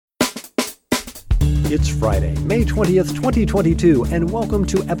It's Friday, May 20th, 2022, and welcome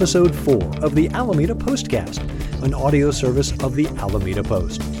to episode 4 of the Alameda Postcast, an audio service of the Alameda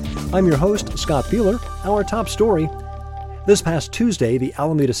Post. I'm your host, Scott Beeler. Our top story. This past Tuesday, the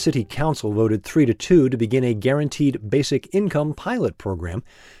Alameda City Council voted 3-2 to begin a guaranteed basic income pilot program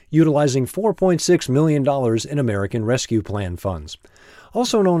utilizing $4.6 million in American Rescue Plan funds.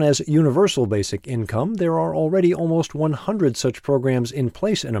 Also known as Universal Basic Income, there are already almost 100 such programs in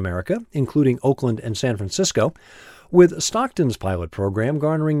place in America, including Oakland and San Francisco, with Stockton's pilot program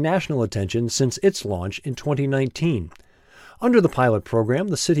garnering national attention since its launch in 2019. Under the pilot program,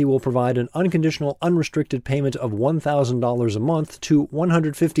 the city will provide an unconditional, unrestricted payment of $1,000 a month to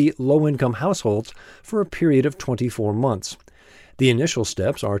 150 low-income households for a period of 24 months. The initial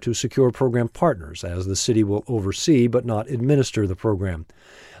steps are to secure program partners, as the city will oversee but not administer the program.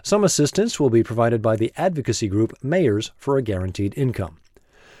 Some assistance will be provided by the advocacy group Mayors for a Guaranteed Income.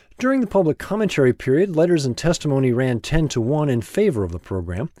 During the public commentary period, letters and testimony ran 10-1 in favor of the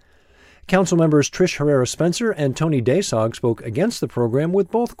program. Council members Trish Herrera Spencer and Tony Desog spoke against the program,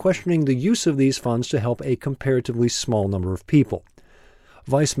 with both questioning the use of these funds to help a comparatively small number of people.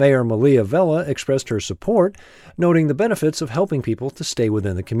 Vice Mayor Malia Vela expressed her support, noting the benefits of helping people to stay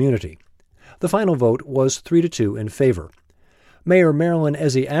within the community. The final vote was 3-2 in favor. Mayor Marilyn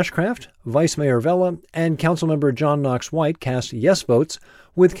Ezzy Ashcraft, Vice Mayor Vela, and Councilmember John Knox White cast yes votes,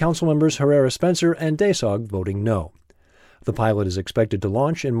 with Councilmembers Herrera Spencer and Desog voting no. The pilot is expected to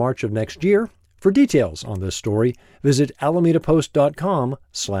launch in March of next year. For details on this story, visit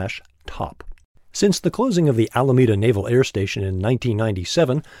alamedapost.com/top. Since the closing of the Alameda Naval Air Station in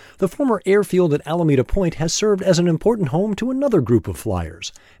 1997, the former airfield at Alameda Point has served as an important home to another group of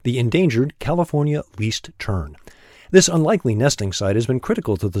flyers, the endangered California least tern. This unlikely nesting site has been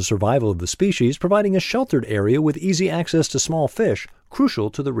critical to the survival of the species, providing a sheltered area with easy access to small fish, crucial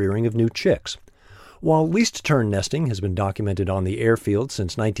to the rearing of new chicks. While least tern nesting has been documented on the airfield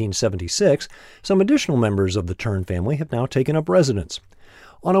since 1976, some additional members of the tern family have now taken up residence.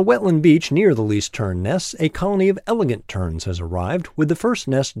 On a wetland beach near the least tern nests, a colony of elegant terns has arrived, with the first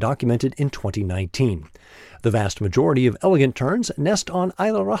nest documented in 2019. The vast majority of elegant terns nest on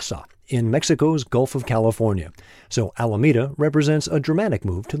Isla Raza in Mexico's Gulf of California, so Alameda represents a dramatic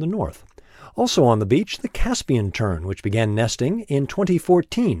move to the north. Also on the beach, the Caspian tern, which began nesting in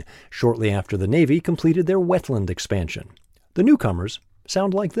 2014, shortly after the Navy completed their wetland expansion. The newcomers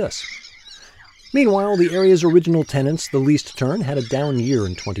sound like this. Meanwhile, the area's original tenants, the least tern, had a down year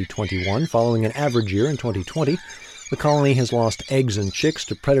in 2021, following an average year in 2020. The colony has lost eggs and chicks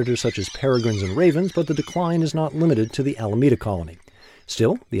to predators such as peregrines and ravens, but the decline is not limited to the Alameda colony.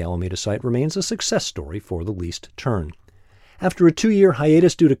 Still, the Alameda site remains a success story for the least tern. After a 2-year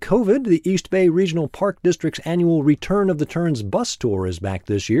hiatus due to COVID, the East Bay Regional Park District's annual Return of the Terns bus tour is back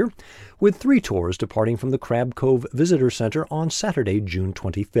this year, with 3 tours departing from the Crab Cove Visitor Center on Saturday, June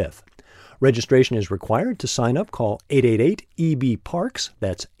 25th. Registration is required. To sign up, call 888-EB-PARKS.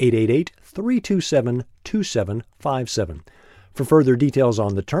 That's 888-327-2757. For further details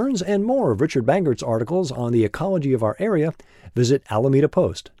on the terns and more of Richard Bangert's articles on the ecology of our area, visit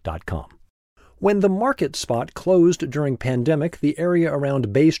alamedapost.com. When the Market Spot closed during pandemic, the area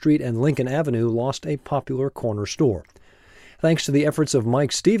around Bay Street and Lincoln Avenue lost a popular corner store. Thanks to the efforts of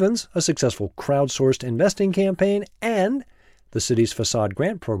Mike Stevens, a successful crowdsourced investing campaign, and the city's facade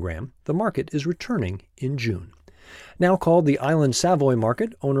grant program, the market is returning in June. Now called the Island Savoy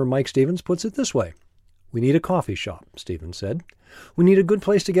Market, owner Mike Stevens puts it this way. "We need a coffee shop," Stevens said. "We need a good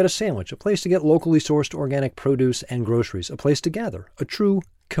place to get a sandwich, a place to get locally sourced organic produce and groceries, a place to gather, a true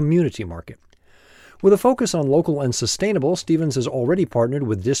community market." With a focus on local and sustainable, Stevens has already partnered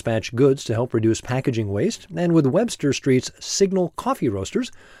with Dispatch Goods to help reduce packaging waste, and with Webster Street's Signal Coffee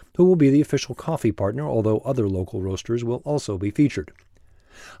Roasters, who will be the official coffee partner, although other local roasters will also be featured.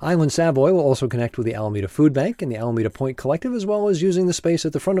 Island Savoy will also connect with the Alameda Food Bank and the Alameda Point Collective, as well as using the space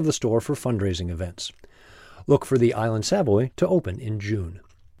at the front of the store for fundraising events. Look for the Island Savoy to open in June.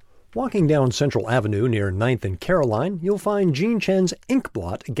 Walking down Central Avenue near 9th and Caroline, you'll find Jean Chen's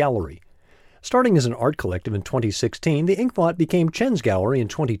Inkblot Gallery. Starting as an art collective in 2016, the Inkblot became Chen's Gallery in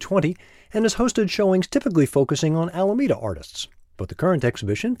 2020 and has hosted showings typically focusing on Alameda artists. But the current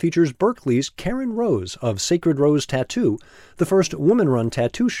exhibition features Berkeley's Karen Rose of Sacred Rose Tattoo, the first woman-run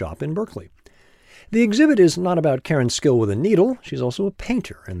tattoo shop in Berkeley. The exhibit is not about Karen's skill with a needle. She's also a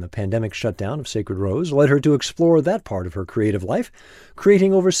painter, and the pandemic shutdown of Sacred Rose led her to explore that part of her creative life,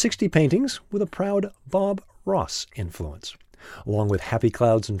 creating over 60 paintings with a proud Bob Ross influence. Along with happy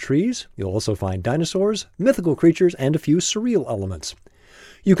clouds and trees, you'll also find dinosaurs, mythical creatures, and a few surreal elements.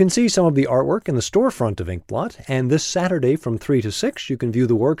 You can see some of the artwork in the storefront of Inkblot, and this Saturday from 3 to 6 you can view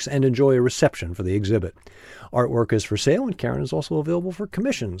the works and enjoy a reception for the exhibit. Artwork is for sale, and Karen is also available for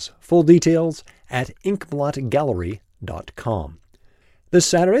commissions. Full details at inkblotgallery.com. This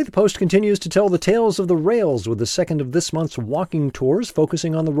Saturday, the Post continues to tell the tales of the rails with the second of this month's walking tours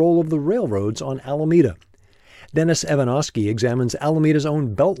focusing on the role of the railroads on Alameda. Dennis Evanosky examines Alameda's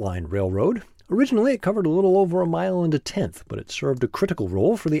own Beltline Railroad. Originally, it covered a little over a mile and a tenth, but it served a critical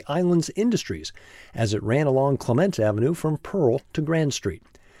role for the island's industries as it ran along Clement Avenue from Pearl to Grand Street.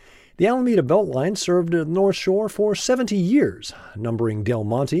 The Alameda Beltline served the North Shore for 70 years, numbering Del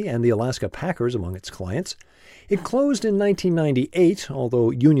Monte and the Alaska Packers among its clients. It closed in 1998,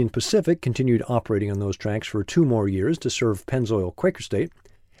 although Union Pacific continued operating on those tracks for 2 more years to serve Pennzoil Quaker State.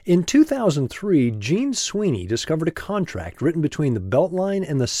 In 2003, Gene Sweeney discovered a contract written between the Beltline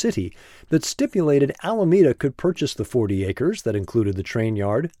and the city that stipulated Alameda could purchase the 40 acres that included the train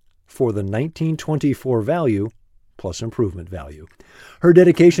yard for the 1924 value plus improvement value. Her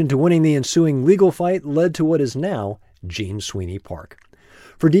dedication to winning the ensuing legal fight led to what is now Gene Sweeney Park.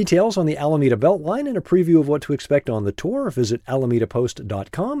 For details on the Alameda Beltline and a preview of what to expect on the tour, visit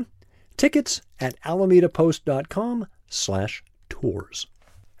alamedapost.com. Tickets at alamedapost.com/tours.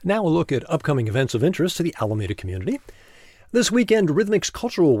 Now a look at upcoming events of interest to the Alameda community. This weekend, Rhythmix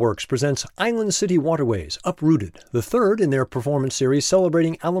Cultural Works presents Island City Waterways, Uprooted, the third in their performance series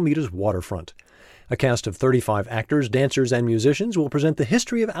celebrating Alameda's waterfront. A cast of 35 actors, dancers, and musicians will present the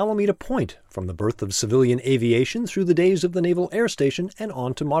history of Alameda Point, from the birth of civilian aviation through the days of the Naval Air Station and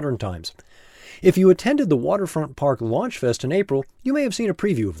on to modern times. If you attended the Waterfront Park Launch Fest in April, you may have seen a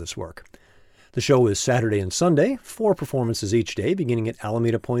preview of this work. The show is Saturday and Sunday, 4 performances each day, beginning at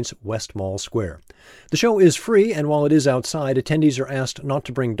Alameda Point's West Mall Square. The show is free, and while it is outside, attendees are asked not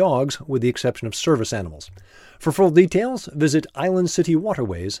to bring dogs, with the exception of service animals. For full details, visit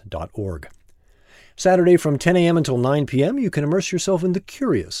islandcitywaterways.org. Saturday from 10 a.m. until 9 p.m., you can immerse yourself in the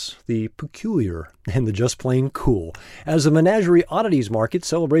curious, the peculiar, and the just plain cool, as the Menagerie Oddities Market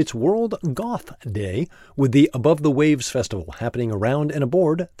celebrates World Goth Day with the Above the Waves Festival happening around and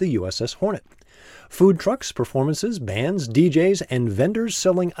aboard the USS Hornet. Food trucks, performances, bands, DJs, and vendors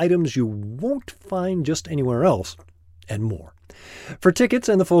selling items you won't find just anywhere else, and more. For tickets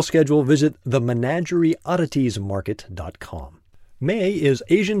and the full schedule, visit themenagerieodditiesmarket.com. May is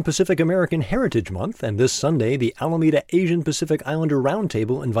Asian Pacific American Heritage Month, and this Sunday, the Alameda Asian Pacific Islander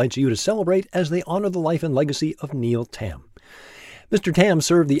Roundtable invites you to celebrate as they honor the life and legacy of Neil Tam. Mr. Tam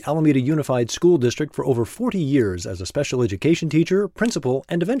served the Alameda Unified School District for over 40 years as a special education teacher, principal,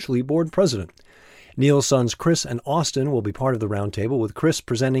 and eventually board president. Neil's sons Chris and Austin will be part of the roundtable, with Chris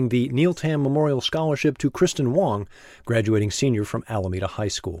presenting the Neil Tam Memorial Scholarship to Kristen Wong, graduating senior from Alameda High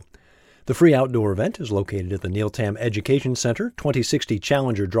School. The free outdoor event is located at the Neil Tam Education Center, 2060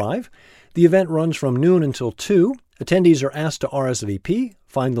 Challenger Drive. The event runs from noon until 2. Attendees are asked to RSVP.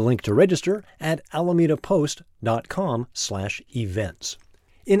 Find the link to register at alamedapost.com/events.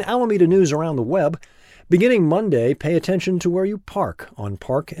 In Alameda news around the web, beginning Monday, pay attention to where you park on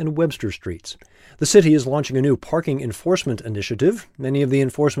Park and Webster Streets. The city is launching a new parking enforcement initiative. Many of the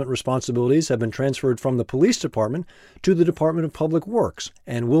enforcement responsibilities have been transferred from the police department to the Department of Public Works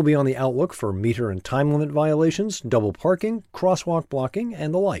and will be on the outlook for meter and time limit violations, double parking, crosswalk blocking,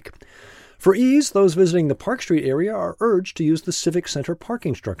 and the like. For ease, those visiting the Park Street area are urged to use the Civic Center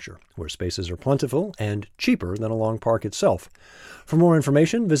parking structure, where spaces are plentiful and cheaper than along Park itself. For more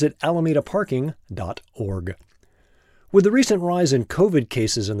information, visit alamedaparking.org. With the recent rise in COVID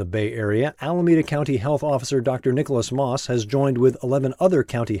cases in the Bay Area, Alameda County Health Officer Dr. Nicholas Moss has joined with 11 other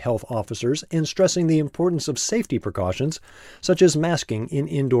county health officers in stressing the importance of safety precautions, such as masking in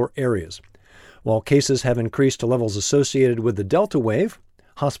indoor areas. While cases have increased to levels associated with the Delta wave,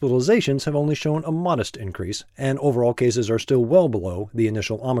 hospitalizations have only shown a modest increase, and overall cases are still well below the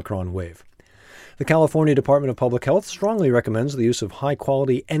initial Omicron wave. The California Department of Public Health strongly recommends the use of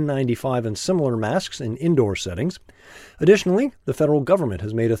high-quality N95 and similar masks in indoor settings. Additionally, the federal government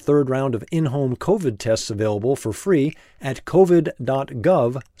has made a third round of in-home COVID tests available for free at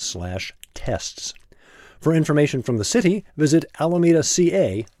covid.gov/tests. For information from the city, visit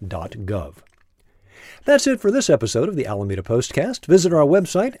alamedaca.gov. That's it for this episode of the Alameda Postcast. Visit our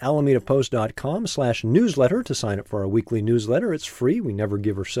website, alamedapost.com/newsletter, to sign up for our weekly newsletter. It's free. We never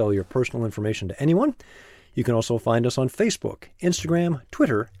give or sell your personal information to anyone. You can also find us on Facebook, Instagram,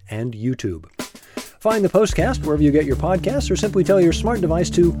 Twitter, and YouTube. Find the Postcast wherever you get your podcasts, or simply tell your smart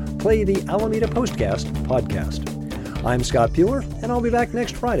device to play the Alameda Postcast podcast. I'm Scott Peeler, and I'll be back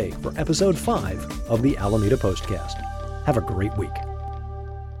next Friday for episode 5 of the Alameda Postcast. Have a great week.